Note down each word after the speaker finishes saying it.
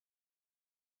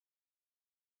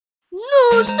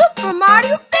New Super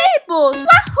Mario Fables!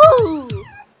 Wahoo!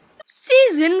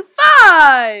 Season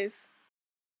 5!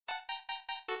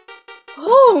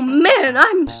 Oh man,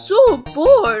 I'm so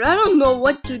bored. I don't know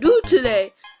what to do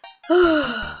today.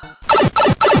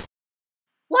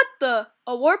 What the?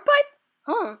 A warp pipe?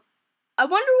 Huh. I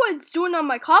wonder what it's doing on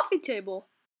my coffee table.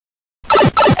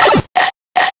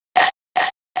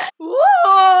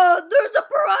 Whoa! There's a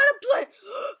Piranha Plant!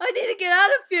 I need to get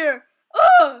out of here!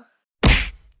 Ugh!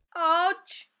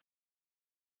 Ouch!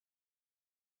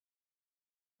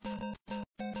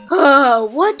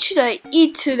 What should I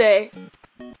eat today?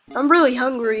 I'm really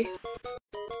hungry.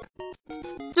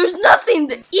 There's nothing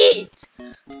to eat!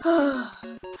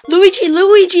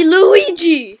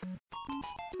 Luigi!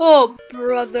 Oh,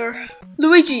 brother.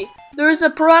 Luigi, there is a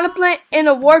Piranha Plant and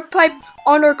a warp pipe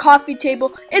on our coffee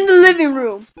table in the living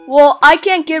room. Well, I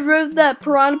can't get rid of that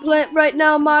Piranha Plant right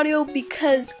now, Mario,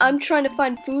 because I'm trying to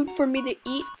find food for me to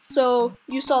eat, so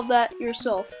you solve that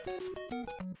yourself.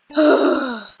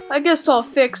 I guess I'll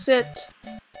fix it.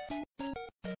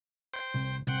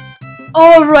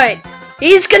 Alright,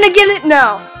 he's gonna get it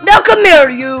now. Now come here,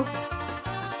 you.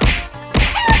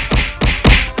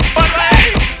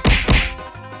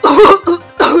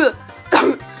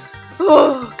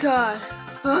 Oh god.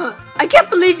 I can't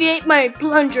believe he ate my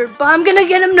plunger, but I'm gonna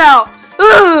get him now.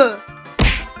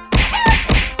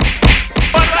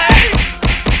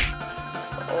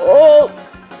 Oh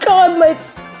god, my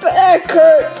back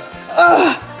hurts.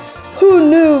 Who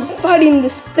knew fighting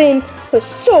this thing was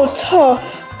so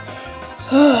tough?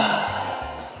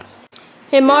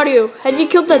 Hey Mario, have you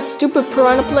killed that stupid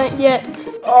Piranha Plant yet?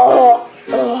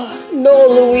 No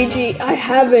Luigi, I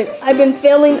haven't. I've been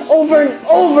failing over and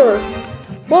over.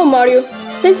 Well Mario,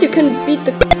 since you couldn't beat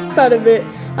the crap out of it,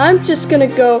 I'm just gonna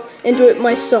go and do it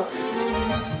myself.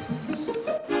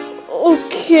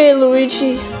 Okay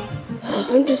Luigi,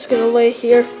 I'm just gonna lay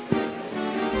here.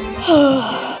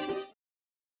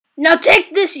 Now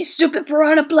take this, you stupid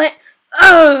Piranha Plant!